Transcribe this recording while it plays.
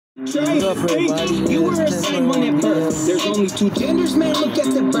You were assigned one at birth. There's only two genders, man, look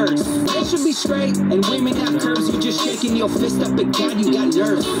at the birds. Men should be straight, and women have curves. You just shaking your fist up at God, you got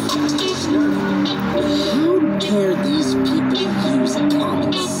nerves. How dare these people use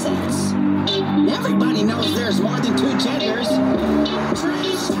common sense? Everybody knows there's more than two genders.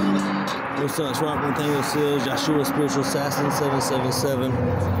 What's up, it's Robert Nathaniel Sills, Joshua Spiritual Assassin 777.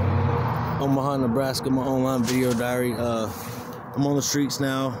 Omaha, Nebraska, my online video diary. I'm on the streets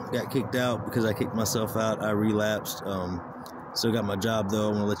now. Got kicked out because I kicked myself out. I relapsed. Still got my job though. I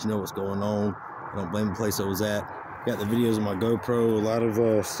want to let you know what's going on. I don't blame the place I was at. Got the videos on my GoPro. A lot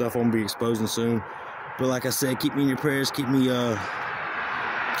of stuff I'm gonna be exposing soon. But like I said, keep me in your prayers. Keep me in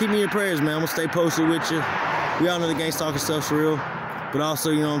your prayers, man. I'm gonna stay posted with you. We all know the gang stalking stuff's real. But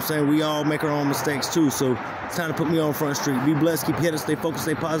also, you know what I'm saying, we all make our own mistakes too. So it's time to put me on Front Street. Be blessed, keep your head up, stay focused,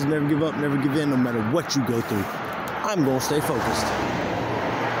 stay positive, never give up, never give in, no matter what you go through. I'm gonna stay focused.